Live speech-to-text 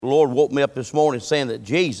The Lord woke me up this morning saying that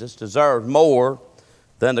Jesus deserves more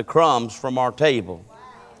than the crumbs from our table.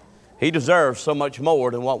 He deserves so much more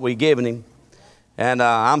than what we've given him. And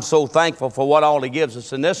I'm so thankful for what all he gives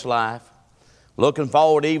us in this life. Looking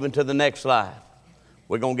forward even to the next life.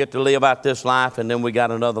 We're going to get to live out this life, and then we got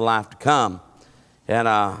another life to come. And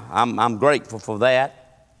I'm grateful for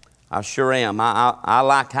that. I sure am. I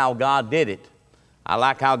like how God did it. I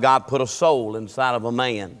like how God put a soul inside of a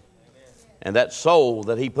man. And that soul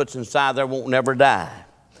that he puts inside there won't never die.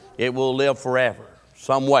 It will live forever,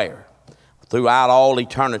 somewhere, throughout all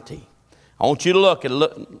eternity. I want you to look at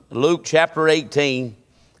Luke chapter 18,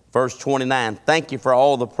 verse 29. Thank you for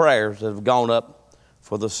all the prayers that have gone up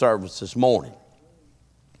for the service this morning.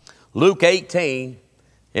 Luke 18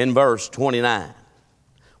 in verse 29.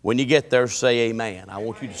 When you get there, say amen. I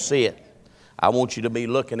want you to see it. I want you to be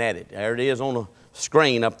looking at it. There it is on the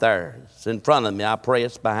screen up there. It's in front of me. I pray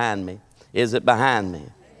it's behind me. Is it behind me?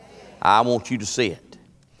 Amen. I want you to see it.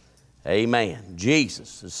 Amen.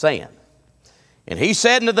 Jesus is saying, and he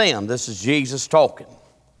said unto them, this is Jesus talking,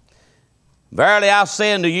 verily I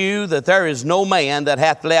say unto you that there is no man that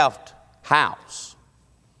hath left house,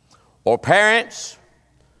 or parents,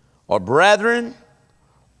 or brethren,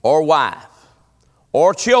 or wife,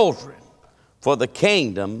 or children, for the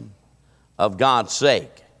kingdom of God's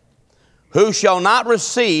sake, who shall not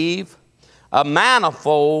receive a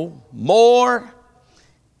manifold more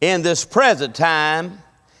in this present time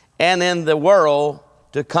and in the world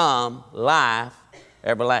to come life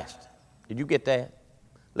everlasting. Did you get that?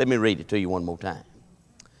 Let me read it to you one more time.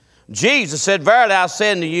 Jesus said, verily I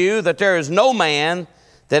say unto you that there is no man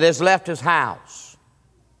that has left his house.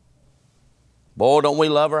 Boy, don't we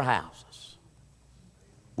love our houses.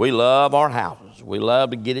 We love our houses. We love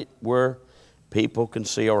to get it where people can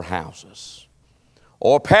see our houses.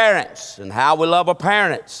 Or parents, and how we love our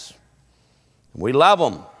parents. We love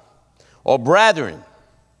them. Or brethren,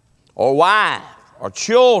 or wife, or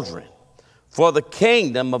children, for the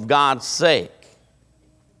kingdom of God's sake.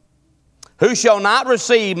 Who shall not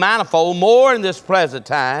receive manifold more in this present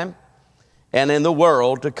time, and in the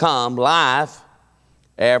world to come life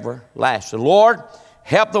everlasting. Lord,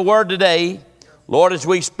 help the word today. Lord, as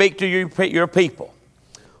we speak to your people.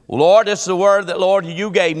 Lord, this is the word that, Lord, you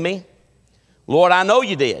gave me. Lord, I know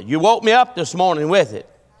you did. You woke me up this morning with it.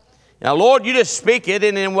 Now, Lord, you just speak it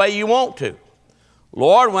in any way you want to.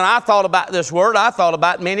 Lord, when I thought about this word, I thought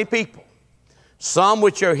about many people. Some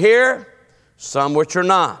which are here, some which are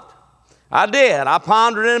not. I did. I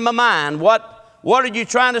pondered in my mind, what are you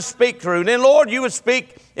trying to speak through? And then, Lord, you would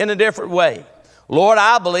speak in a different way. Lord,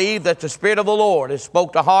 I believe that the Spirit of the Lord has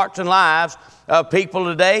spoke to hearts and lives of people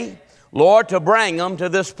today, Lord, to bring them to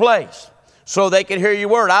this place so they can hear your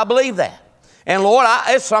word. I believe that. And Lord,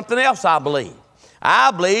 it's something else I believe.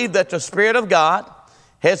 I believe that the Spirit of God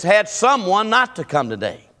has had someone not to come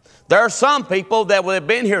today. There are some people that would have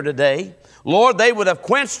been here today. Lord, they would have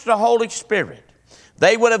quenched the Holy Spirit.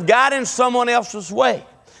 They would have got in someone else's way.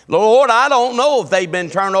 Lord, I don't know if they've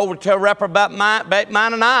been turned over to a reprobate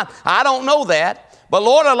mind or not. I don't know that. But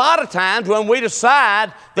Lord, a lot of times when we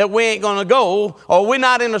decide that we ain't going to go or we're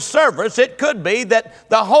not in the service, it could be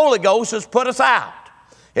that the Holy Ghost has put us out.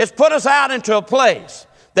 It's put us out into a place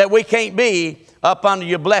that we can't be up under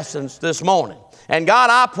your blessings this morning. And God,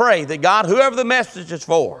 I pray that God, whoever the message is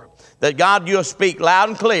for, that God, you'll speak loud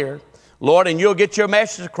and clear, Lord, and you'll get your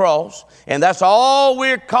message across. And that's all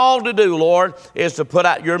we're called to do, Lord, is to put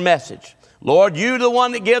out your message. Lord, you the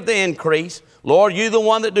one that give the increase. Lord, you the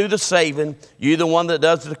one that do the saving. You the one that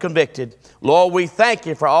does the convicted. Lord, we thank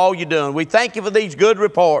you for all you're doing. We thank you for these good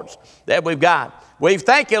reports that we've got. We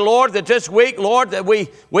thank you, Lord, that this week, Lord, that we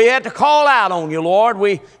had to call out on you, Lord.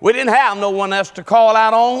 We didn't have no one else to call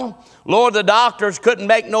out on. Lord, the doctors couldn't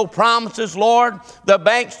make no promises, Lord. The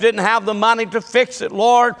banks didn't have the money to fix it,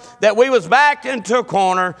 Lord. That we was backed into a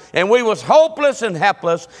corner and we was hopeless and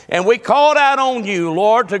helpless. And we called out on you,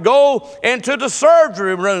 Lord, to go into the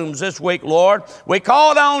surgery rooms this week, Lord. We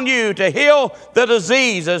called on you to heal the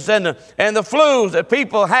diseases and the flus that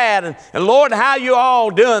people had. And Lord, how you all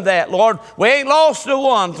doing that, Lord? We ain't lost the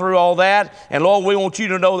one through all that. And Lord, we want you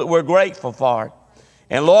to know that we're grateful for it.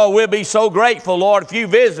 And Lord, we'll be so grateful, Lord, if you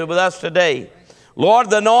visit with us today. Lord,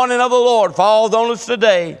 the anointing of the Lord falls on us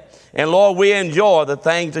today. And Lord, we enjoy the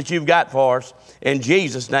things that you've got for us. In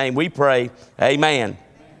Jesus' name we pray, amen.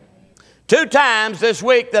 2 times this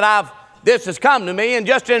week that this has come to me, and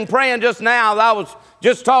just in praying just now, I was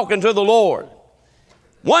just talking to the Lord.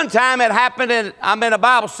 One time it happened, and I'm in a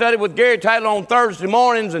Bible study with Gary Taylor on Thursday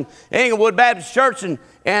mornings in Englewood Baptist Church,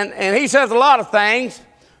 and he says a lot of things,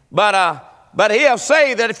 but he'll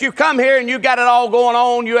say that if you come here and you got it all going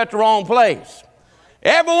on, you're at the wrong place.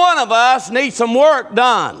 Every one of us needs some work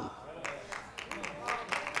done.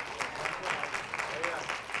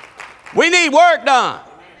 We need work done.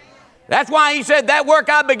 That's why he said, that work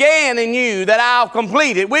I began in you, that I'll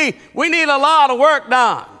complete it. We need a lot of work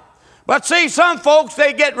done. But see, some folks,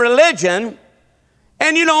 they get religion,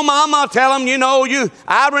 and Mama tell them,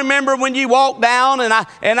 I remember when you walked down, and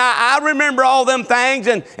I remember all them things,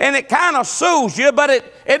 and it kind of soothes you, but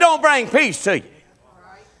it don't bring peace to you.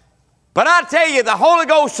 But I tell you, the Holy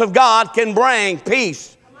Ghost of God can bring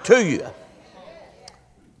peace to you.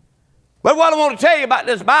 But what I want to tell you about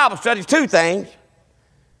this Bible study is two things.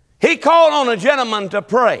 He called on a gentleman to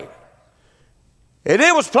pray. And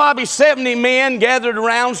it was probably 70 men gathered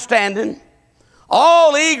around standing,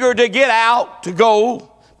 all eager to get out, to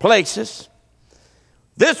go places.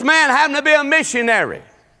 This man happened to be a missionary.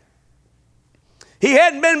 He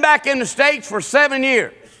hadn't been back in the States for 7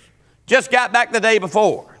 years. Just got back the day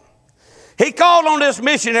before. He called on this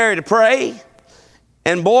missionary to pray,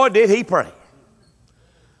 and boy, did he pray.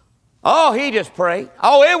 Oh, he just prayed.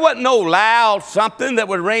 Oh, it wasn't no loud something that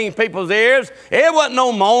would ring people's ears. It wasn't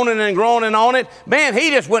no moaning and groaning on it. Man, he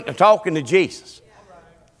just went to talking to Jesus.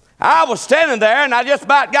 I was standing there, and I just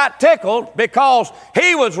about got tickled because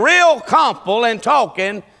he was real comfortable in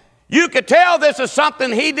talking. You could tell this is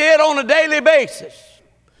something he did on a daily basis.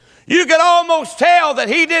 You could almost tell that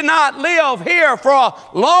he did not live here for a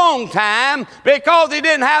long time because he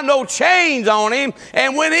didn't have no chains on him.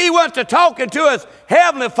 And when he went to talking to his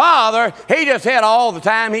Heavenly Father, he just had all the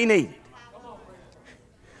time he needed.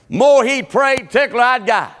 More he prayed, tickler I'd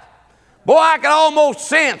got. Boy, I could almost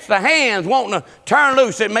sense the hands wanting to turn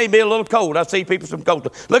loose. It may be a little cold. I see people some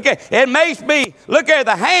cold. Look at it may be. Look at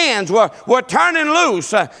the hands were turning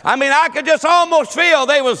loose. I could just almost feel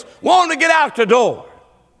they was wanting to get out the door.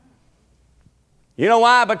 You know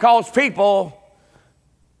why? Because people,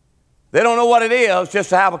 they don't know what it is just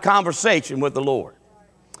to have a conversation with the Lord.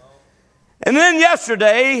 And then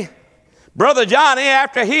yesterday, Brother Johnny,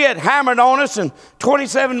 after he had hammered on us and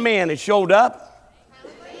 27 men had showed up.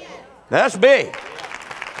 That's big.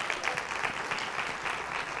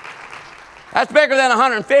 That's bigger than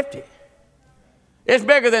 150. It's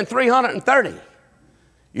bigger than 330.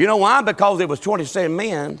 You know why? Because there was 27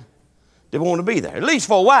 men that wanted to be there, at least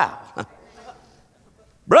for a while.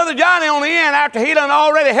 Brother Johnny on the end, after he done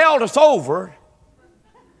already held us over,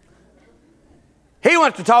 he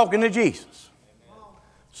went to talking to Jesus.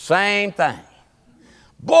 Same thing.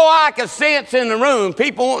 Boy, I could sense in the room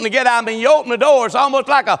people wanting to get out. You open the door, it's almost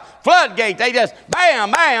like a floodgate. They just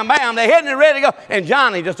bam, bam, bam. They're hitting it ready to go. And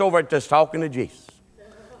Johnny just over just talking to Jesus.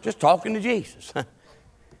 Just talking to Jesus.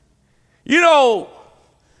 The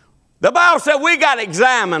Bible said we got to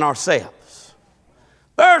examine ourselves.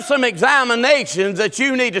 There are some examinations that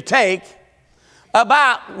you need to take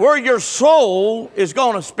about where your soul is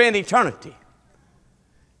going to spend eternity.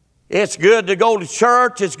 It's good to go to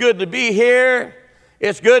church. It's good to be here.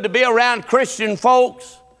 It's good to be around Christian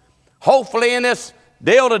folks. Hopefully in this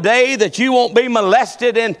deal today that you won't be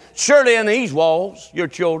molested, and surely in these walls, your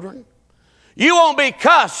children. You won't be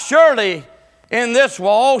cussed, surely, in this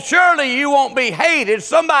wall. Surely you won't be hated.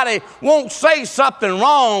 Somebody won't say something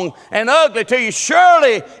wrong and ugly to you.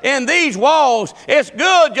 Surely in these walls, it's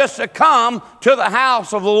good just to come to the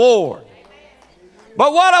house of the Lord.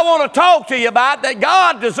 But what I want to talk to you about, that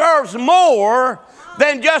God deserves more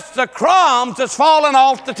than just the crumbs that's falling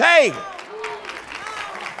off the table.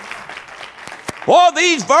 Well,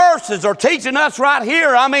 these verses are teaching us right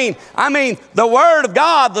here. The Word of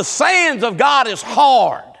God, the sayings of God is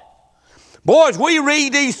hard. Boys, we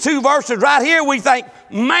read these two verses right here, we think,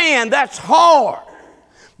 man, that's hard.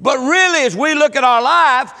 But really, as we look at our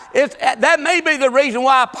life, that may be the reason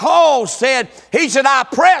why Paul said, I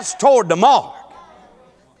press toward the mark.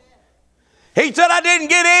 He said, I didn't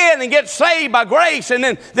get in and get saved by grace, and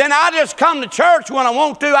then I just come to church when I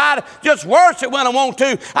want to. I just worship when I want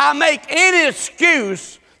to. I make any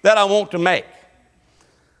excuse that I want to make.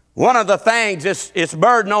 One of the things, it's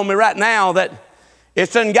burden on me right now that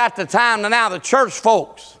it's done got the time to now the church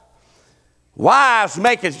folks. Wives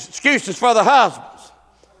make excuses for the husbands.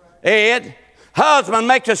 Ed, husband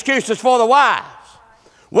makes excuses for the wives.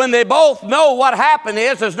 When they both know what happened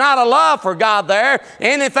is there's not a love for God there.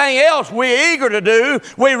 Anything else we're eager to do,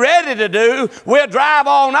 we're ready to do. We'll drive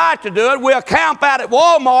all night to do it. We'll camp out at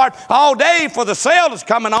Walmart all day for the sale that's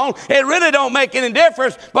coming on. It really don't make any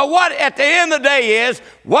difference. But what at the end of the day is,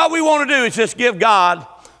 what we want to do is just give God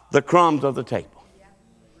the crumbs of the table.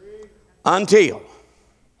 Until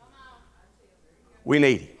we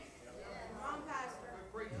need Him.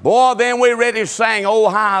 Boy, then we're ready to sing, oh,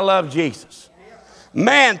 how I love Jesus.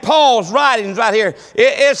 Man, Paul's writings right here,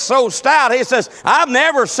 it's so stout. He says, I've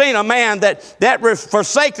never seen a man that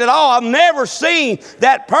forsakes it all. I've never seen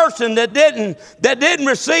that person that didn't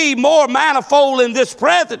receive more manifold in this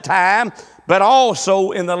present time, but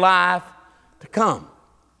also in the life to come.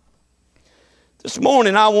 This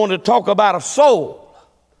morning I want to talk about a soul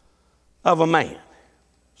of a man.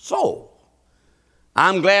 Soul.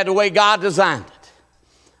 I'm glad the way God designed it.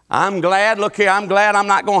 I'm glad, look here, I'm glad I'm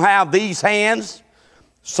not going to have these hands.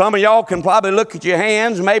 Some of y'all can probably look at your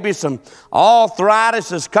hands. Maybe some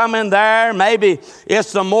arthritis has come in there. Maybe it's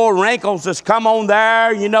some more wrinkles that's come on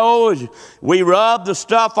there, you know. We rub the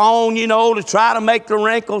stuff on, you know, to try to make the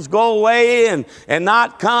wrinkles go away and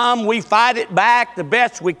not come. We fight it back the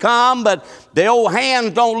best we come, but the old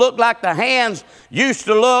hands don't look like the hands used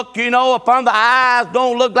to look, you know. Upon the eyes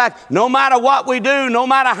don't look like, no matter what we do, no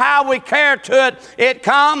matter how we care to it, it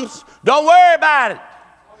comes. Don't worry about it.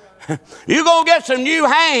 You're going to get some new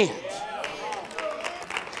hands.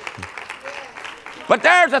 But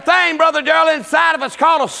there's a thing, Brother Gerald, inside of us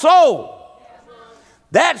called a soul.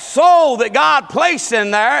 That soul that God placed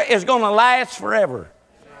in there is going to last forever.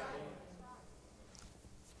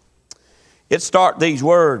 It starts these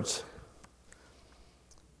words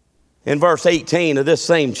in verse 18 of this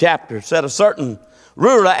same chapter. It said, a certain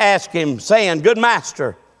ruler asked him, saying, Good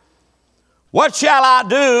master, what shall I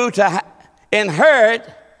do to inherit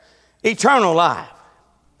eternal life?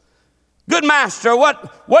 Good master,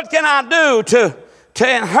 what can I do to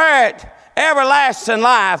inherit everlasting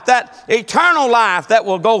life, that eternal life that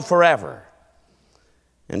will go forever?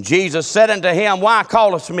 And Jesus said unto him, Why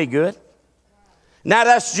callest me good? Now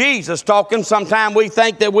that's Jesus talking. Sometimes we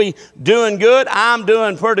think that we doing good. I'm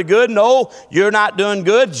doing pretty good. No, you're not doing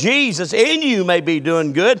good. Jesus in you may be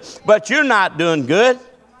doing good, but you're not doing good.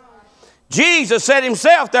 Jesus said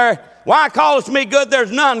himself there, Why callest me good?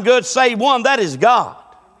 There's none good save one, that is God.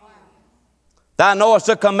 Thou knowest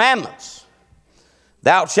the commandments.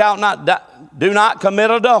 Thou shalt not, do not commit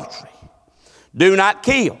adultery. Do not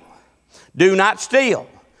kill. Do not steal.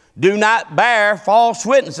 Do not bear false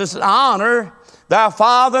witnesses. Honor thy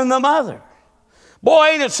father and the mother. Boy,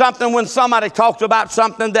 ain't it something when somebody talks about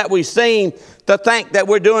something that we seem to think that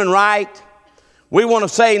we're doing right. We want to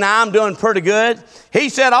say, now I'm doing pretty good. He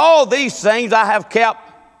said, all these things I have kept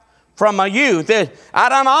from my youth. I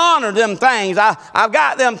done honored them things. I've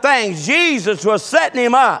got them things. Jesus was setting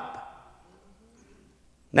him up.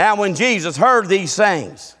 Now when Jesus heard these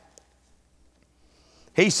things,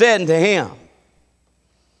 he said unto him,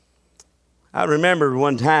 I remember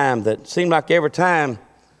one time that seemed like every time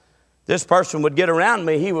this person would get around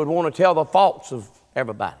me, he would want to tell the faults of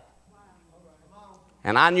everybody.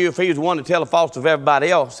 And I knew if he was one to tell the faults of everybody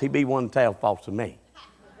else, he'd be one to tell the faults of me.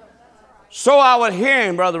 So I would hear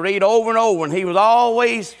him, Brother Reed, over and over, and he was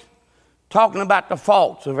always talking about the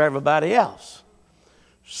faults of everybody else.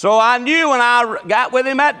 So I knew when I got with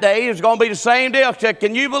him that day, it was going to be the same deal. I said,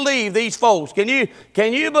 can you believe these folks? Can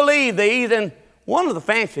you believe these? And one of the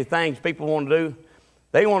fancy things people want to do,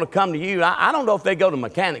 they want to come to you. I don't know if they go to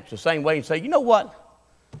mechanics the same way and say, you know what?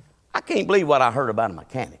 I can't believe what I heard about a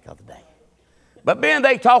mechanic the other day. But being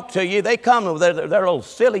they talk to you, they come with their little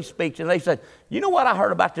silly speech, and they said, you know what I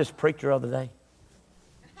heard about this preacher the other day?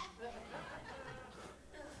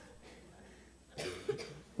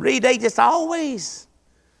 Read, they just always,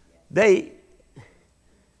 see,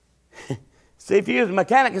 if you was a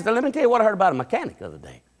mechanic, and said, let me tell you what I heard about a mechanic the other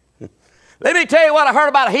day. Let me tell you what I heard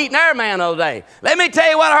about a heat and air man the other day. Let me tell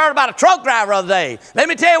you what I heard about a truck driver the other day. Let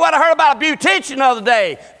me tell you what I heard about a beautician the other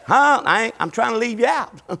day. Huh? I'm trying to leave you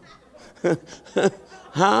out.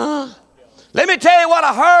 Huh? Let me tell you what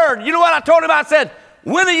I heard. You know what I told him? I said,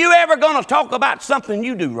 when are you ever going to talk about something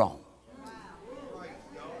you do wrong?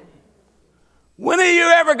 When are you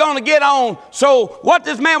ever going to get on? So what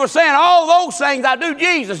this man was saying, all those things I do,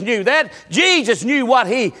 Jesus knew that. Jesus knew what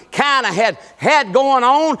he kind of had going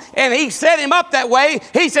on, and he set him up that way.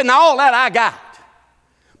 He said, now all that I got.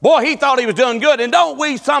 Boy, he thought he was doing good. And don't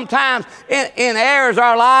we sometimes in areas of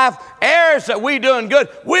our life, areas that we doing good,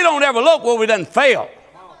 we don't ever look where we done fail.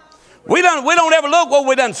 We don't ever look where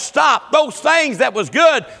we done stop. Those things that was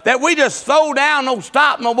good, that we just slow down, don't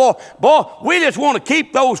stop no more. Boy, we just want to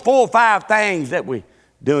keep those 4 or 5 things that we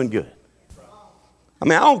doing good. I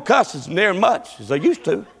mean, I don't cuss as near much as I used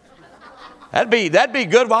to. That'd be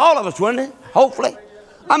good for all of us, wouldn't it? Hopefully.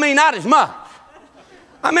 I mean, not as much.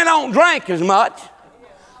 I mean, I don't drink as much.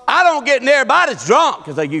 I don't get near about as drunk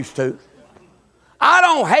as I used to. I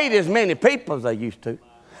don't hate as many people as I used to.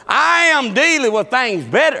 I am dealing with things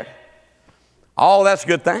better. All that's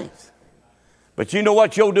good things. But you know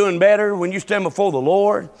what you're doing better when you stand before the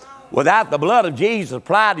Lord? Without the blood of Jesus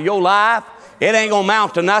applied to your life, it ain't going to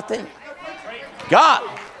amount to nothing.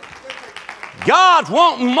 God's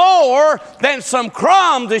wanting more than some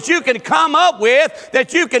crumbs that you can come up with,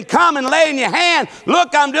 that you can come and lay in your hand. Look,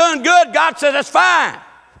 I'm doing good. God says, that's fine.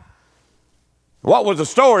 What was the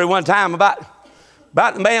story one time about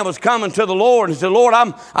the man was coming to the Lord and said, Lord,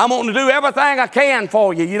 I'm wanting to do everything I can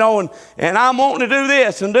for you, and I'm wanting to do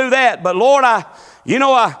this and do that. But Lord,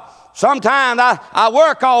 sometimes I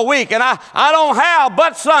work all week and I don't have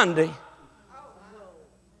but Sunday.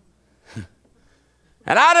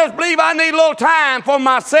 And I just believe I need a little time for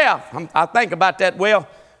myself. I think about that. Well,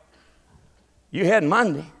 you had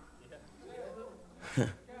Monday.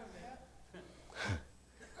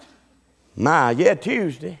 You had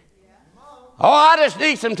Tuesday. Oh, I just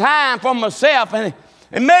need some time for myself. And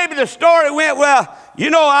maybe the story went, well,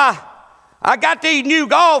 I got these new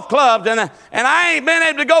golf clubs and I ain't been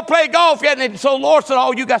able to go play golf yet. And so the Lord said,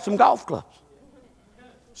 oh, you got some golf clubs. I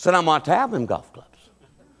said, I'm going to have them golf clubs.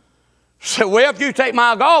 So, well, if you take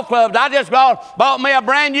my golf clubs, I just bought me a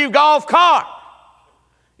brand new golf cart.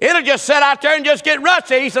 It'll just sit out there and just get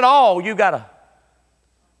rusty. He said, oh, you got a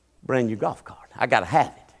brand new golf cart. I got to have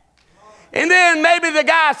it. And then maybe the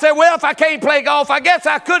guy said, well, if I can't play golf, I guess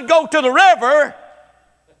I could go to the river,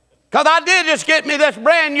 because I did just get me this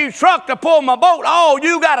brand new truck to pull my boat. Oh,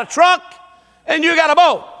 you got a truck and you got a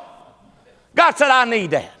boat. God said, I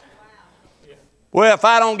need that. Well, if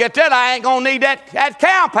I don't get that, I ain't going to need that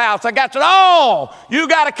camp house. I got to, oh, you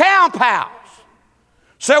got a camp house.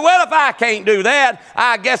 So, well, if I can't do that,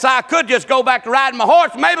 I guess I could just go back to riding my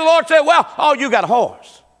horse. Maybe the Lord said, well, oh, you got a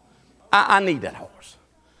horse. I need that horse.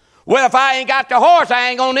 Well, if I ain't got the horse, I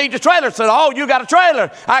ain't going to need the trailer. So, oh, you got a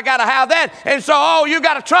trailer. I got to have that. And so, oh, you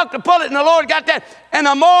got a truck to pull it, and the Lord got that. And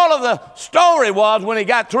the moral of the story was, when he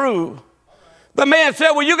got through, the man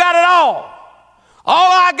said, well, you got it all.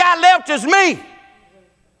 All I got left is me.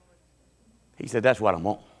 He said, that's what I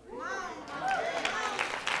want.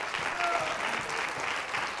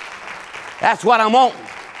 That's what I want.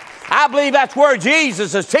 I believe that's where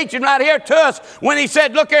Jesus is teaching right here to us when he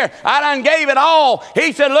said, look here, I done gave it all.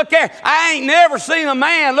 He said, look here, I ain't never seen a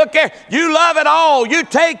man. Look here, you love it all. You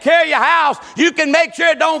take care of your house. You can make sure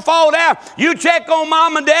it don't fall down. You check on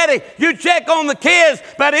mom and daddy. You check on the kids.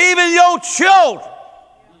 But even your children,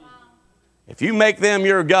 if you make them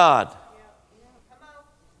your God,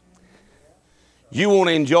 you won't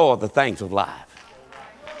enjoy the things of life.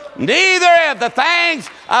 Neither of the things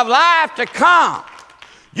of life to come.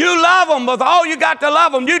 You love them with all you got to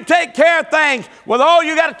love them. You take care of things with all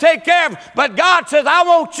you got to take care of. But God says, I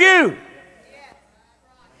want you.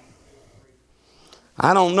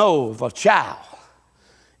 I don't know if a child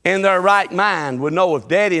in their right mind would know if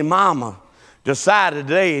daddy and mama decided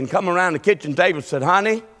today and come around the kitchen table and said,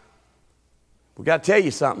 honey, we got to tell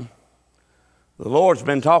you something. The Lord's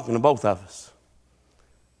been talking to both of us.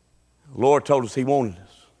 The Lord told us he wanted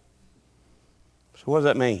us. So what does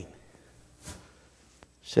that mean? He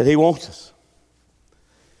said he wants us.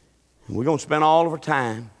 And we're going to spend all of our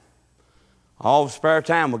time, all the spare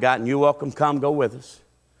time we got, and you're welcome to come go with us.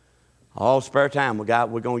 All the spare time we got,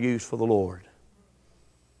 we're going to use for the Lord.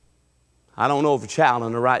 I don't know if a child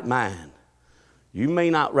in the right mind, you may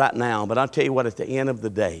not right now, but I'll tell you what, at the end of the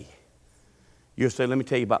day, you'll say, let me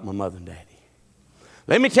tell you about my mother and daddy.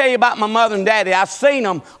 Let me tell you about my mother and daddy. I've seen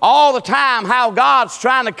them all the time, how God's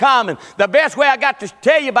trying to come. And the best way I got to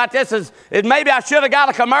tell you about this is maybe I should have got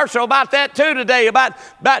a commercial about that too today. About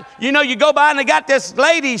you go by and they got this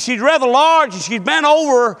lady, she's rather large, and she's bent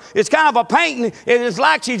over. It's kind of a painting, and it's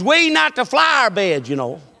like she's weeding out the flower bed,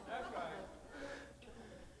 And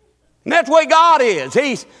that's the way God is.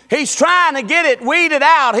 He's trying to get it weeded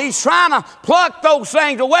out. He's trying to pluck those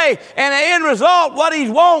things away. And the end result, what he's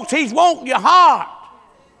wanting your heart.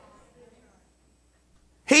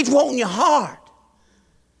 He's wanting your heart.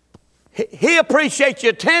 He appreciates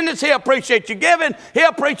your attendance. He appreciates your giving. He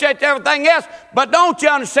appreciates everything else. But don't you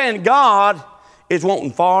understand, God is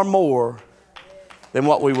wanting far more than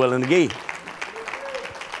what we're willing to give.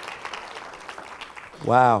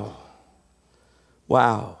 Wow.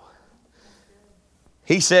 Wow.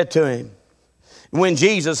 He said to him, when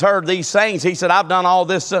Jesus heard these things, he said, I've done all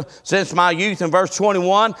this since my youth, in verse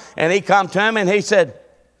 21. And he come to him and he said,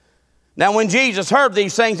 now when Jesus heard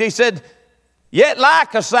these things, he said, yet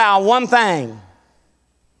lackest thou one thing.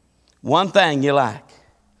 One thing you lack.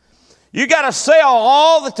 You got to sell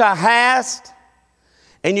all that thou hast,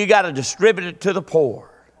 and you got to distribute it to the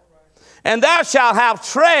poor. And thou shalt have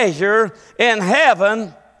treasure in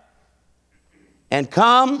heaven, and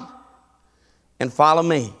come and follow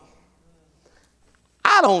me.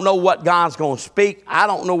 I don't know what God's going to speak. I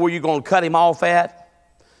don't know where you're going to cut him off at.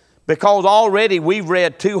 because already we've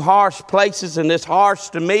read two harsh places, and this harsh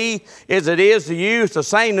to me as it is to you. It's the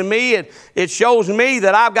same to me. It shows me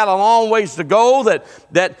that I've got a long ways to go,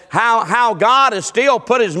 that how God has still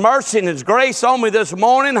put His mercy and His grace on me this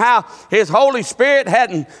morning, how His Holy Spirit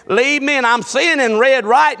hadn't leave me, and I'm seeing in red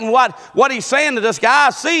writing what He's saying to this guy.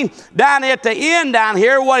 I see down at the end down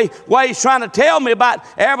here what He's trying to tell me about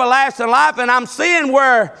everlasting life, and I'm seeing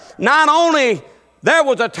where not only there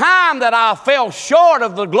was a time that I fell short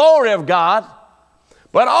of the glory of God,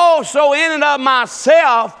 but also in and of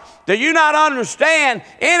myself, do you not understand,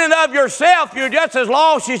 in and of yourself, you're just as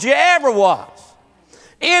lost as you ever was.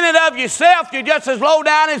 In and of yourself, you're just as low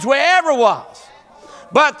down as we ever was.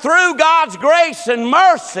 But through God's grace and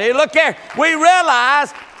mercy, look here, we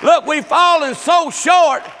realize, look, we've fallen so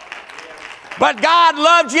short, but God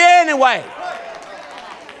loved you anyway.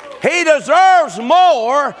 He deserves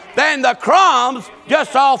more than the crumbs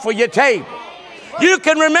just off of your table. You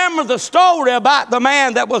can remember the story about the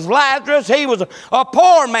man that was Lazarus. He was a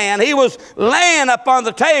poor man. He was laying up on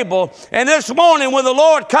the table. And this morning when the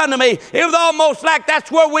Lord come to me, it was almost like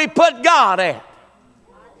that's where we put God at.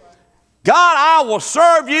 God, I will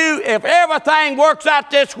serve you if everything works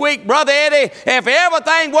out this week, Brother Eddie. If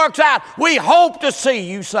everything works out, we hope to see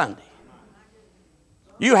you Sunday.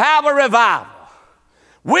 You have a revival.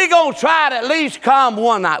 We're going to try to at least come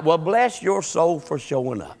one night. Well, bless your soul for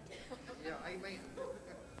showing up.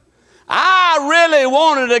 I really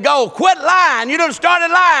wanted to go. Quit lying. You done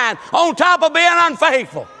started lying on top of being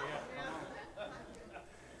unfaithful.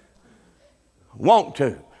 Want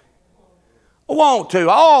to.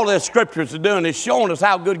 All this scriptures are doing is showing us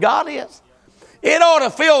how good God is. It ought to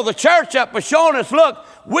fill the church up with showing us, look,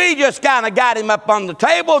 we just kind of got him up on the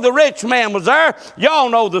table. The rich man was there. Y'all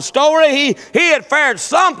know the story. He had fared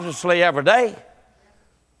sumptuously every day,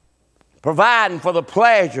 providing for the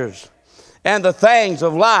pleasures and the things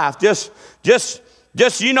of life. Just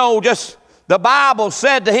the Bible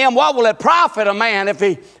said to him, what will it profit a man if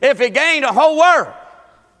he gained the whole world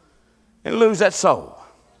and lose that soul?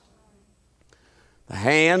 The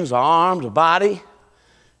hands, the arms, the body,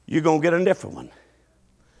 you're going to get a different one.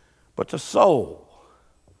 But the soul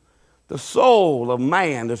of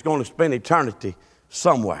man is going to spend eternity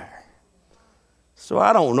somewhere. So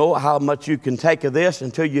I don't know how much you can take of this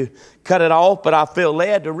until you cut it off, but I feel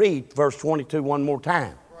led to read verse 22 one more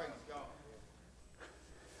time.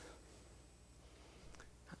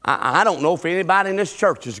 I don't know if anybody in this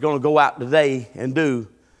church is going to go out today and do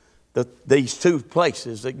these two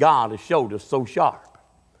places that God has showed us so sharp.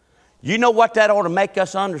 You know what that ought to make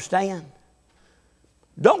us understand?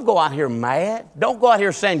 Don't go out here mad. Don't go out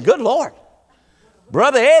here saying, good Lord,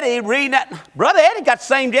 Brother Eddie reading that. Brother Eddie got the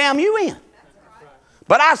same jam you in.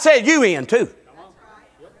 But I said you in too.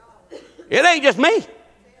 It ain't just me.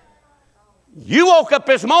 You woke up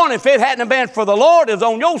this morning, if it hadn't been for the Lord, it was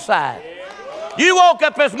on your side. You woke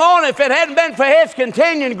up this morning, if it hadn't been for His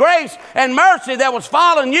continuing grace and mercy that was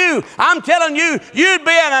following you, I'm telling you, you'd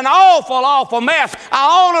be in an awful, awful mess.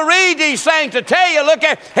 I want to read these things to tell you, look,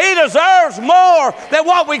 He deserves more than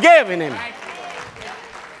what we're giving Him.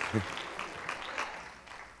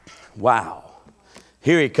 Wow.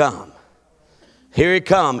 Here He come. Here He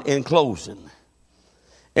come in closing.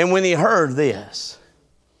 And when He heard this,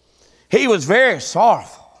 He was very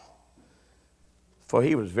sorrowful, for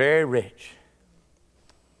He was very rich.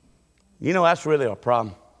 You know, that's really a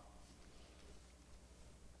problem.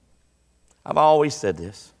 I've always said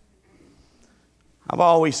this. I've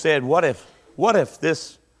always said, what if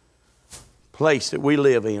this place that we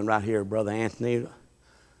live in right here, Brother Anthony,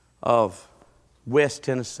 of West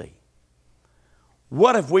Tennessee,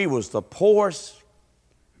 what if we was the poorest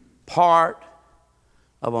part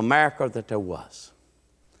of America that there was?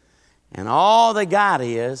 And all they got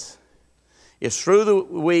is through the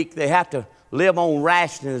week they have to live on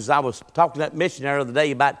rationing. As I was talking to that missionary the other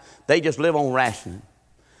day about, they just live on rationing.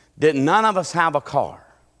 Didn't none of us have a car.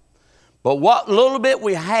 But what little bit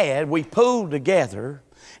we had, we pooled together,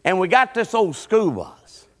 and we got this old school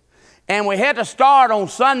bus. And we had to start on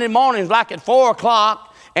Sunday mornings like at 4 o'clock,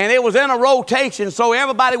 and it was in a rotation so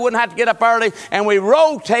everybody wouldn't have to get up early, and we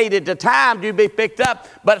rotated the time to be picked up.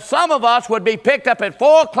 But some of us would be picked up at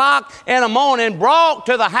 4 o'clock in the morning, brought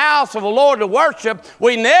to the house of the Lord to worship.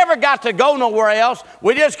 We never got to go nowhere else.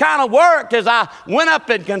 We just kind of worked. As I went up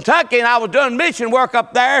in Kentucky and I was doing mission work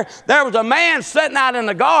up there, there was a man sitting out in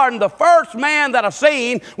the garden, the first man that I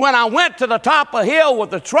seen when I went to the top of the hill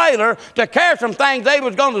with the trailer to carry some things they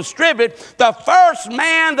was going to distribute. The first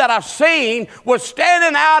man that I seen was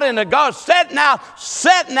standing out in the garden, sitting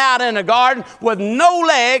out in the garden with no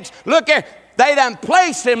legs. Look at, they done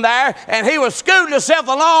placed him there, and he was scooting himself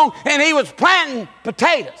along, and he was planting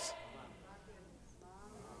potatoes.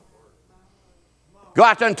 Go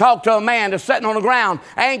out there and talk to a man that's sitting on the ground,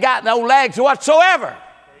 ain't got no legs whatsoever.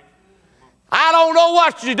 I don't know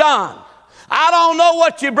what you done. I don't know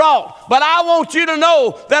what you brought, but I want you to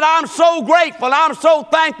know that I'm so grateful. I'm so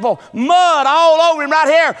thankful. Mud all over him right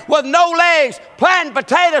here with no legs, planting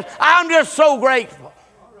potatoes. I'm just so grateful.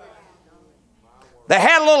 They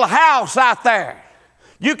had a little house out there.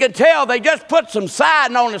 You could tell they just put some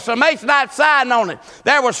siding on it, some masonite siding on it.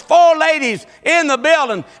 There was 4 ladies in the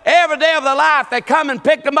building. Every day of their life, they come and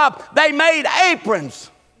pick them up. They made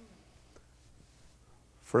aprons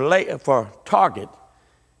for Target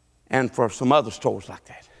and for some other stores like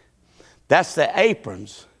that. That's the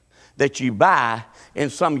aprons that you buy in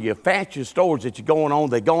some of your fancy stores that you're going on.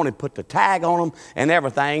 They go on and put the tag on them and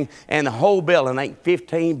everything, and the whole building ain't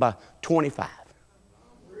 15 by 25.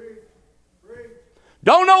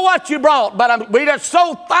 Don't know what you brought, but we're just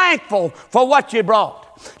so thankful for what you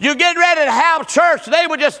brought. You get ready to have church, they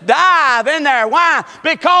would just dive in there. Why?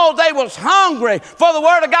 Because they was hungry for the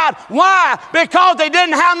Word of God. Why? Because they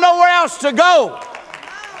didn't have nowhere else to go.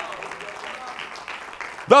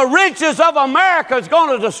 The riches of America is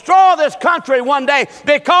going to destroy this country one day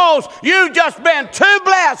because you've just been too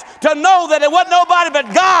blessed to know that it wasn't nobody but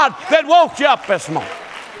God that woke you up this morning.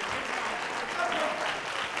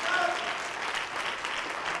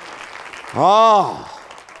 Oh,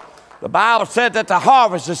 the Bible said that the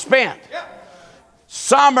harvest is spent.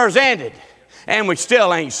 Summer's ended, and we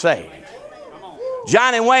still ain't saved.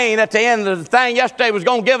 Johnny Wayne at the end of the thing yesterday was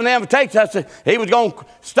going to give an invitation. I said, he was going to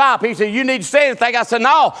stop. He said, you need to say anything. I said,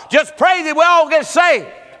 no, just pray that we all get saved.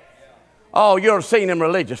 Oh, you're seeing them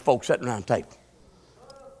religious folks sitting around the table.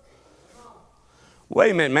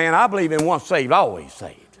 Wait a minute, man, I believe in once saved, always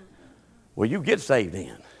saved. Well, you get saved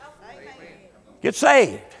then. Get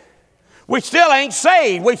saved. We still ain't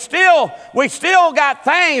saved. We still got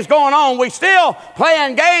things going on. We still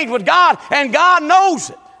playing games with God, and God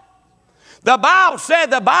knows it. The Bible said,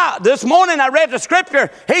 this morning I read the scripture,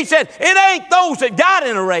 he said, it ain't those that got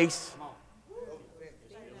in a race.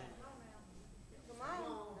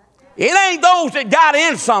 It ain't those that got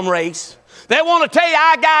in some race. They want to tell you,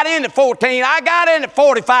 I got in at 14, I got in at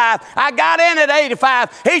 45, I got in at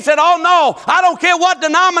 85. He said, oh no, I don't care what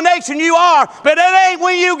denomination you are, but it ain't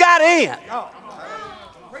when you got in.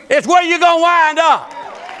 It's where you're going to wind up.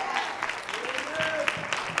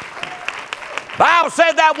 Bible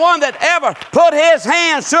said that one that ever put his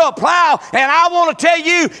hands to a plow, and I want to tell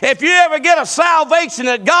you, if you ever get a salvation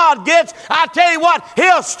that God gets, I tell you what,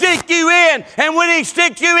 he'll stick you in, and when he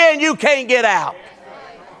sticks you in, you can't get out.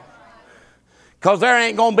 Because there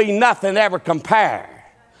ain't going to be nothing ever compared.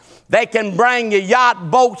 They can bring you yacht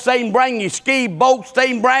boats, they can bring you ski boats, they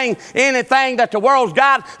can bring anything that the world's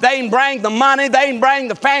got. They can bring the money, they can bring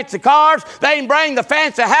the fancy cars, they can bring the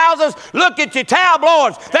fancy houses. Look at your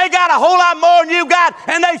tabloids. They got a whole lot more than you got,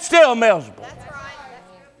 and they still miserable. That's right.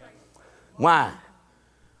 Why?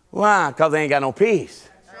 Why? Because they ain't got no peace.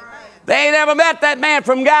 They ain't ever met that man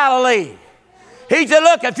from Galilee. He said,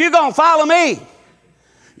 look, if you're going to follow me,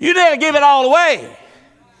 you need to give it all away.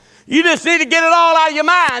 You just need to get it all out of your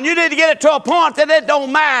mind. You need to get it to a point that it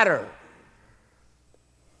don't matter.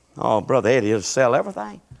 Oh, Brother Eddie, he'll sell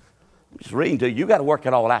everything. I'm just reading to you. You got to work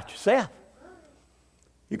it all out yourself.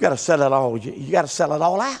 You got to sell it all. You got to sell it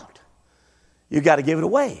all out. You got to give it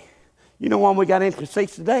away. You know why we got empty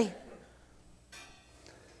seats today?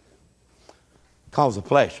 Because of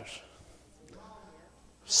pleasures,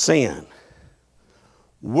 sin,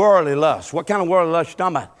 worldly lust. What kind of worldly lust you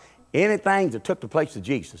talking about? Anything that took the place of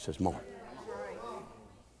Jesus this morning.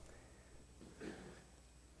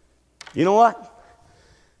 You know what?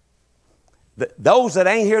 Those that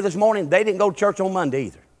ain't here this morning, they didn't go to church on Monday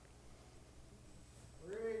either.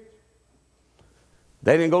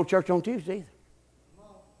 They didn't go to church on Tuesday either.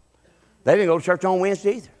 They didn't go to church on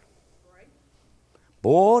Wednesday either.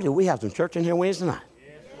 Boy, did we have some church in here Wednesday night.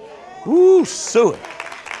 Ooh, sue it.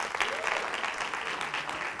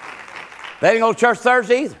 They didn't go to church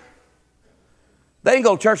Thursday either. They didn't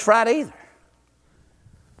go to church Friday either.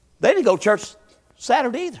 They didn't go to church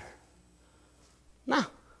Saturday either. No.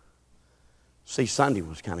 See, Sunday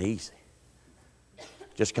was kind of easy.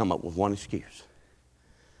 Just come up with one excuse.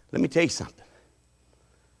 Let me tell you something.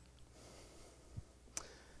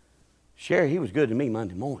 Sherry, he was good to me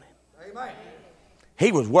Monday morning. Amen.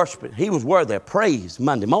 He was worshiping. He was worthy of praise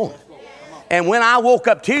Monday morning. And when I woke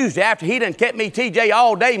up Tuesday, after he done kept me TJ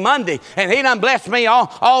all day Monday, and he done blessed me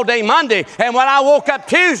all day Monday, and when I woke up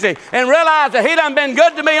Tuesday and realized that he done been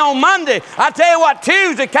good to me on Monday, I tell you what,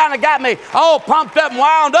 Tuesday kind of got me all pumped up and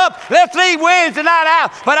wound up. Let's leave Wednesday night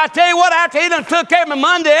out. But I tell you what, after he done took care of me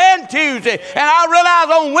Monday and Tuesday, and I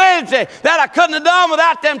realized on Wednesday that I couldn't have done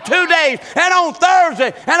without them 2 days, and on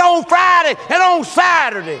Thursday, and on Friday, and on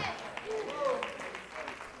Saturday.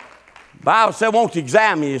 The Bible said, won't you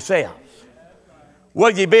examine yourselves?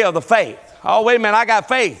 Will you be of the faith? Oh, wait a minute, I got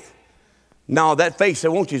faith. No, that faith said,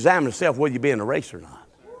 won't you examine yourself, will you be in a race or not?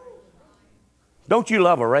 Don't you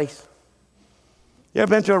love a race? You ever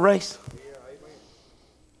been to a race?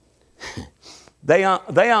 They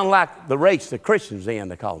unlike the race the Christians in,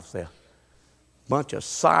 they call themselves. Bunch of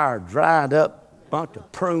sour, dried up, bunch of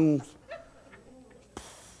prunes.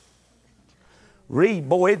 Read,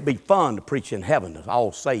 boy, it'd be fun to preach in heaven to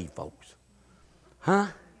all saved folks. Huh?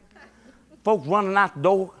 Folks running out the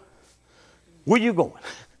door. Where you going?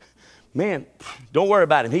 Man, don't worry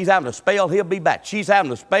about him. He's having a spell, he'll be back. She's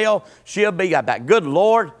having a spell, she'll be back. Good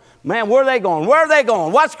Lord. Man, where are they going? Where are they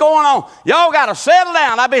going? What's going on? Y'all got to settle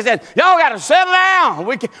down. I've been saying, y'all got to settle down.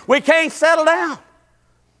 We can't settle down.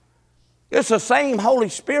 It's the same Holy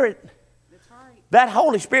Spirit. That's right. That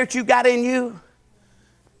Holy Spirit you got in you.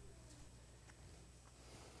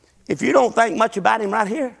 If you don't think much about him right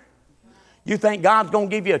here, you think God's going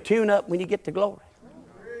to give you a tune-up when you get to glory?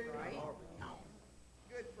 No.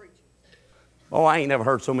 Oh, I ain't never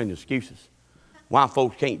heard so many excuses why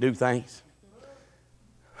folks can't do things.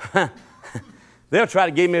 They'll try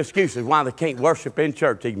to give me excuses why they can't worship in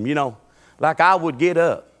church even, you know. Like I would get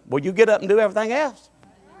up. Well, you get up and do everything else.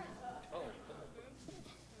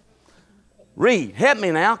 Reed, help me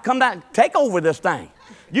now. Come down, take over this thing.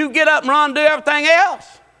 You get up and run and do everything else.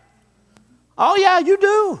 Oh, yeah, you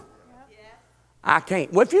do. I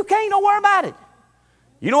can't. Well, if you can't, don't worry about it.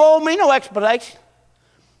 You don't owe me no explanation.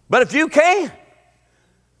 But if you can,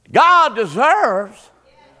 God deserves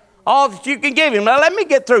all that you can give him. Now, let me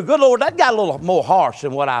get through. Good Lord, that got a little more harsh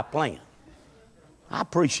than what I planned. I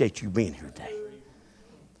appreciate you being here today.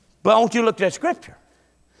 But I want you to look at that scripture.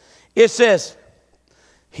 It says,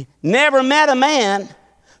 never met a man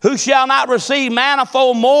who shall not receive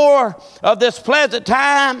manifold more of this pleasant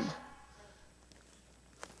time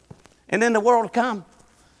and then the world to come.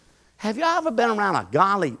 Have you ever been around a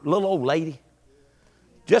golly little old lady?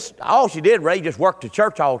 Just all she did, Ray, just worked to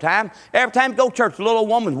church all the time. Every time you go to church, the little old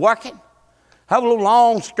woman's working. Have a little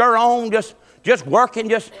long skirt on, just working,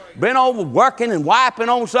 just been over working and wiping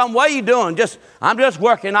on something. What are you doing? I'm just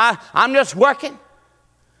working. I'm just working.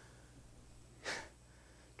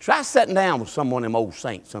 Try sitting down with someone of them old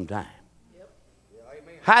saints sometime. Yep.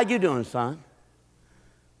 How you doing, son?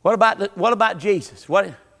 What about Jesus?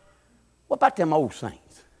 What about them old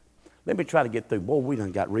saints? Let me try to get through. Boy, we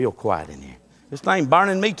done got real quiet in here. This thing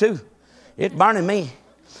burning me too. It's burning me.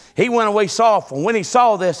 He went away sorrowful. When he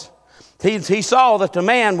saw this, he saw that the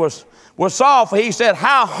man was sorrowful. He said,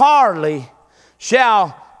 how hardly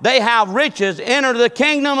shall they have riches enter the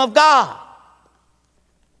kingdom of God?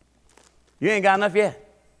 You ain't got enough yet.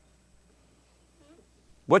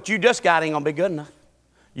 What you just got ain't going to be good enough.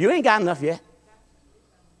 You ain't got enough yet.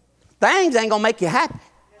 Things ain't going to make you happy.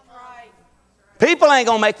 People ain't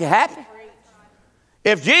going to make you happy.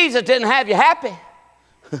 If Jesus didn't have you happy,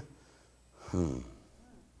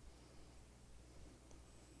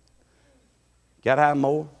 got to have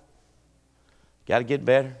more. Got to get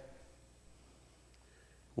better.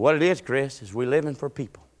 What it is, Chris, is we're living for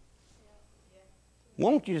people. Why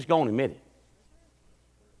don't you just go and admit it?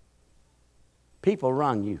 People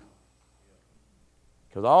run you.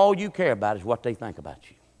 Because all you care about is what they think about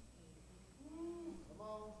you.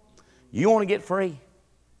 You want to get free?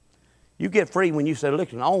 You get free when you say, look,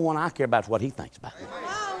 the only one I care about is what he thinks about me.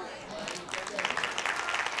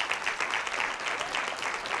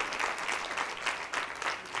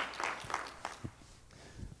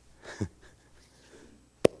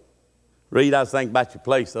 Reed, I was thinking about your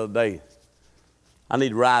place the other day. I need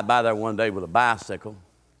to ride by there one day with a bicycle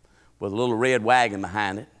with a little red wagon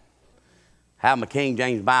behind it. Have my King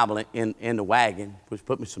James Bible in the wagon, which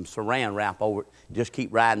put me some saran wrap over it. Just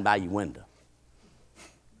keep riding by your window.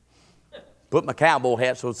 Put my cowboy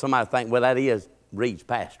hat so somebody think, well, that is Reed's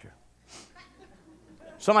pastor.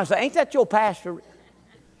 Somebody say, ain't that your pastor?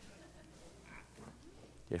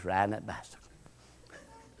 Just riding that bicycle.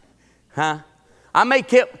 Huh? I may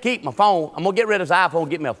keep my phone. I'm going to get rid of this iPhone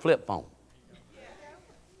and get me a flip phone.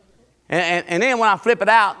 And then when I flip it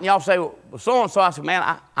out, and y'all say, well, so-and-so, I said,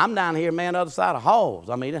 man, I'm down here, man, the other side of Halls.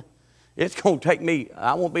 I mean, it's going to take me,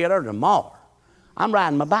 I won't be there tomorrow. I'm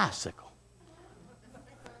riding my bicycle.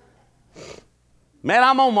 Man,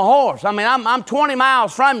 I'm on my horse. I mean, I'm 20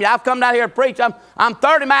 miles from you. I've come down here to preach. I'm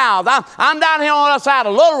 30 miles. I'm down here on the other side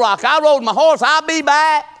of Little Rock. I rode my horse. I'll be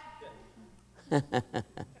back.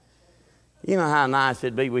 You know how nice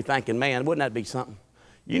it'd be. We're thinking, man, wouldn't that be something?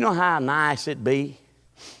 You know how nice it'd be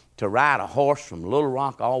to ride a horse from Little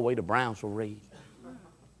Rock all the way to Brownsville Reed?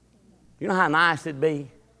 You know how nice it'd be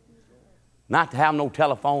not to have no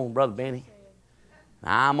telephone, Brother Benny?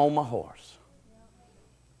 Now, I'm on my horse.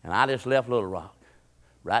 And I just left Little Rock,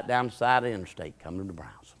 right down the side of the interstate, coming to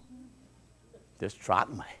Brownsville. Just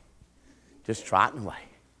trotting away. Just trotting away.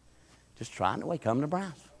 Just trotting away, coming to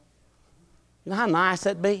Brownsville. You know how nice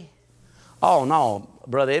that'd be? Oh, no,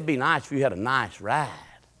 brother, it'd be nice if you had a nice ride.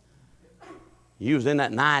 You was in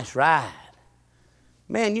that nice ride.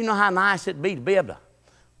 Man, you know how nice it'd be to be able to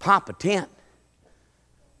pop a tent.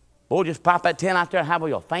 Boy, just pop that tent out there and have a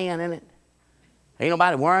little fan in it. Ain't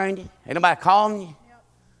nobody worrying you. Ain't nobody calling you.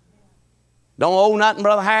 Don't owe nothing,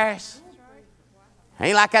 Brother Harris.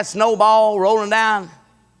 Ain't like that snowball rolling down.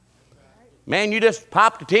 Man, you just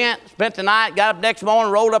popped the tent, spent the night, got up next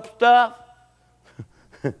morning, rolled up stuff.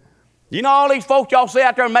 You know all these folks y'all see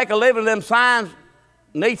out there and make a living, them signs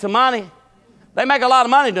need some money. They make a lot of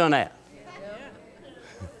money doing that.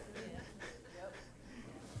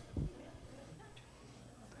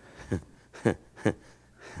 I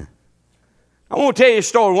want to tell you a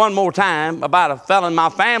story one more time about a fellow in my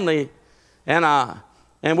family, and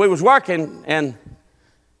we was working, and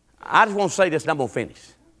I just want to say this, and I'm going to finish.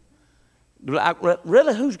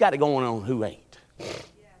 Really, who's got it going on, who ain't?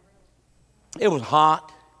 It was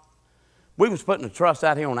hot. We was putting a truss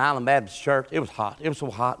out here on Island Baptist Church. It was hot. It was so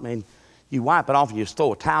hot, man. You wipe it off and you just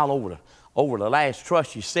throw a towel over the last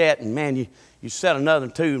truss you set, and man, you set another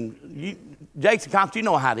two. Jason Cox, you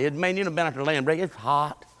know how it is. Man, you've been out there laying brick. It's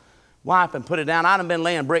hot. Wipe and put it down. I'd have been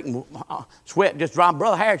laying brick and sweat just dropped.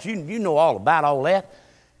 Brother Harris, you know all about all that.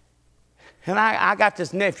 And I got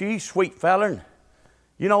this nephew. He's a sweet fella. And,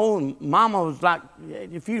 you know, Mama was like,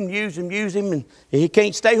 if you can use him. And he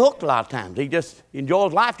can't stay hooked a lot of times. He just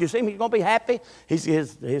enjoys life. You see him, he's going to be happy.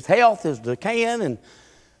 His health is decaying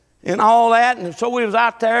and all that. And so we was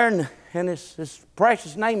out there, and his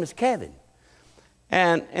precious name is Kevin.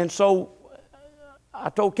 And so I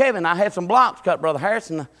told Kevin, I had some blocks cut, Brother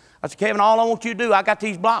Harrison. I said, Kevin, all I want you to do, I got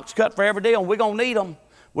these blocks cut for every deal, and we're going to need them.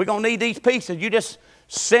 We're going to need these pieces. You just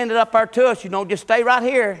send it up there to us. You know, just stay right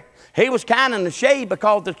here. He was kind of in the shade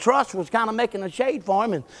because the truss was kind of making a shade for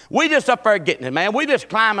him. And we just up there getting it, man. We just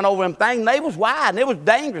climbing over them things. They was wide, and it was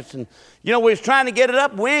dangerous. And, you know, we was trying to get it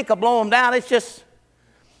up. Wind could blow them down. It's just,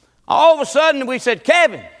 all of a sudden, we said,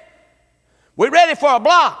 Kevin, we ready for a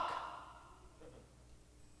block?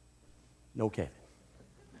 No, Kevin.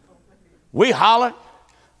 We hollered.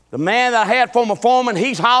 The man that I had for my foreman,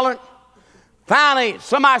 he's hollering. Finally,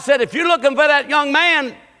 somebody said, if you're looking for that young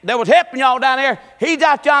man that was helping y'all down there, he's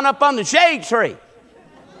out yonder up on the shade tree.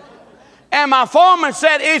 And my foreman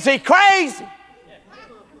said, is he crazy?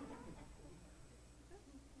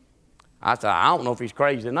 I said, I don't know if he's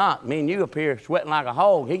crazy or not. Me and you up here sweating like a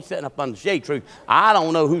hog. He's sitting up on the shade tree. I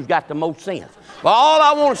don't know who's got the most sense. But all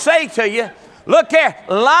I want to say to you, look here,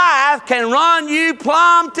 life can run you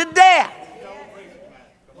plumb to death.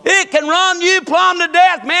 It can run you plumb to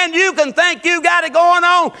death, man. You can think you got it going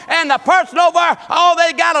on, and the person over there, oh,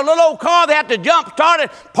 they got a little old car. They have to jump start it,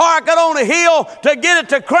 park it on a hill to get it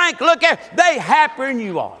to crank. Look at, they happier than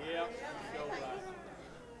you are.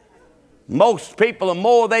 Most people, the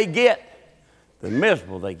more they get, the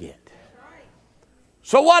miserable they get.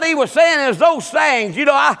 So what he was saying is those things, you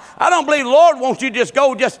know, I don't believe the Lord wants you to just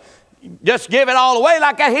go just give it all away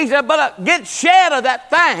like that. He said, but get shed of that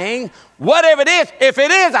thing, whatever it is. If it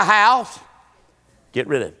is a house, get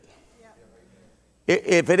rid of it.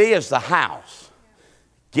 If it is the house,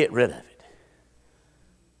 get rid of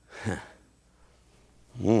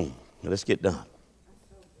it. Let's get done.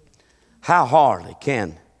 How hardly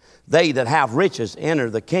can they that have riches enter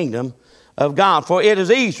the kingdom of God? For it is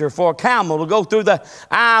easier for a camel to go through the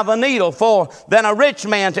eye of a needle than a rich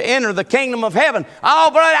man to enter the kingdom of heaven.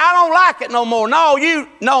 Oh, brother, I don't like it no more.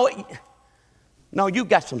 No, you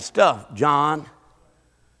got some stuff, John,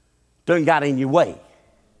 done got in your way.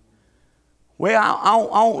 Well, I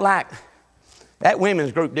don't like, that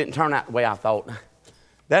women's group didn't turn out the way I thought.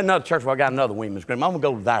 There's another church where I got another women's group. I'm going to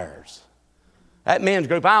go to theirs. That men's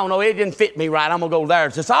group, I don't know, it didn't fit me right. I'm going to go to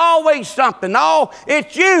theirs. It's always something. No,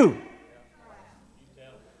 it's you.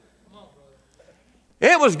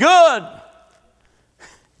 It was good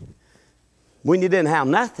when you didn't have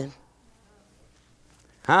nothing.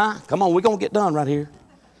 Huh? Come on, we're going to get done right here.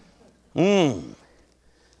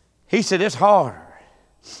 He said, it's hard.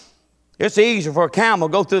 It's easier for a camel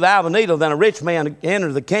to go through the eye of a needle than a rich man to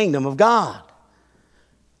enter the kingdom of God.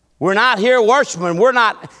 We're not here worshiping. We're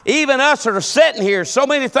not, even us that are sitting here, so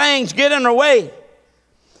many things get in our way.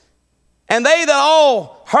 And they that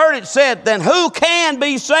all heard it said, then who can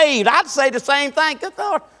be saved? I'd say the same thing. Good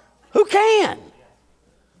Lord, who can?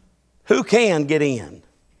 Who can get in?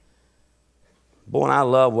 Boy, and I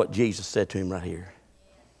love what Jesus said to him right here.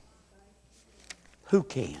 Who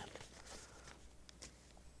can?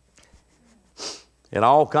 It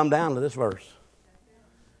all come down to this verse.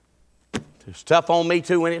 It's tough on me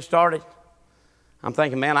too when it started. I'm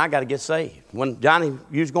thinking, man, I got to get saved. When Johnny,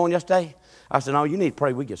 you was going yesterday, I said, no, you need to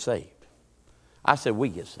pray we get saved. I said, we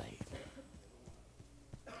get saved.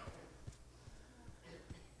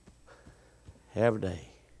 Every day.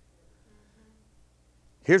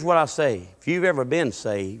 Here's what I say. If you've ever been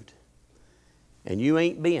saved and you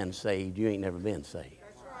ain't been saved, you ain't never been saved.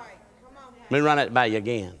 That's right. Come on. Let me run that by you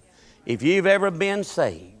again. If you've ever been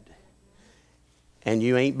saved and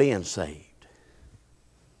you ain't been saved,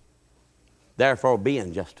 therefore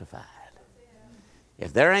being justified.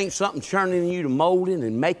 If there ain't something churning you to molding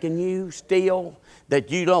and making you still that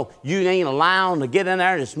you ain't allowing to get in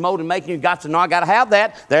there and it's molding, making you, got to know I got to have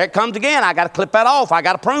that. There it comes again. I got to clip that off. I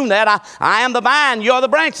got to prune that. I am the vine. You're the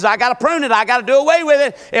branches. I got to prune it. I got to do away with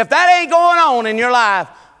it. If that ain't going on in your life,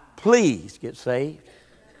 please get saved.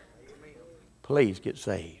 Please get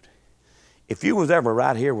saved. If you was ever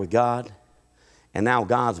right here with God and now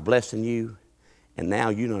God's blessing you and now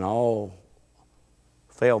you done all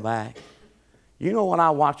fell back. You know what, I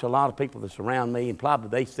watch a lot of people that surround me and probably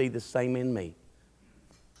they see the same in me.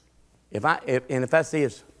 If I see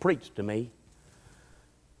it's preached to me,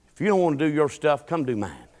 if you don't want to do your stuff, come do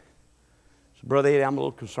mine. So, Brother Eddie, I'm a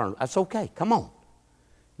little concerned. That's okay. Come on.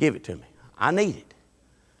 Give it to me. I need it.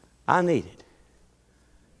 I need it.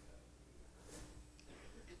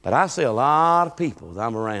 But I see a lot of people that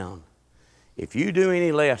I'm around. If you do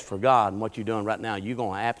any less for God than what you're doing right now, you're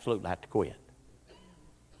going to absolutely have to quit.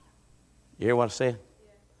 You hear what I said?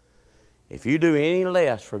 If you do any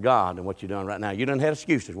less for God than what you're doing right now, you done had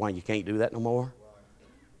excuses why you can't do that no more.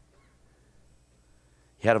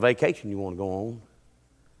 You had a vacation you want to go on.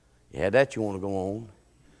 You had that you want to go on.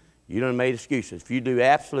 You done made excuses. If you do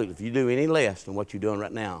any less than what you're doing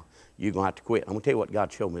right now, you're going to have to quit. I'm going to tell you what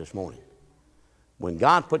God showed me this morning. When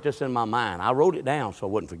God put this in my mind, I wrote it down so I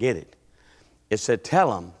wouldn't forget it. It said,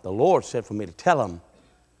 tell them, the Lord said for me to tell them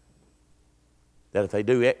that if they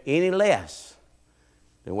do any less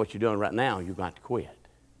than what you're doing right now, you're going to have to quit.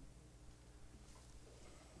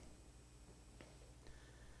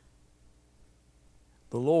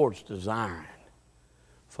 The Lord's desiring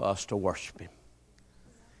for us to worship Him.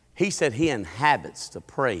 He said He inhabits the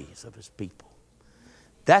praise of His people.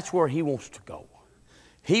 That's where He wants to go.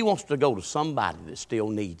 He wants to go to somebody that still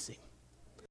needs Him.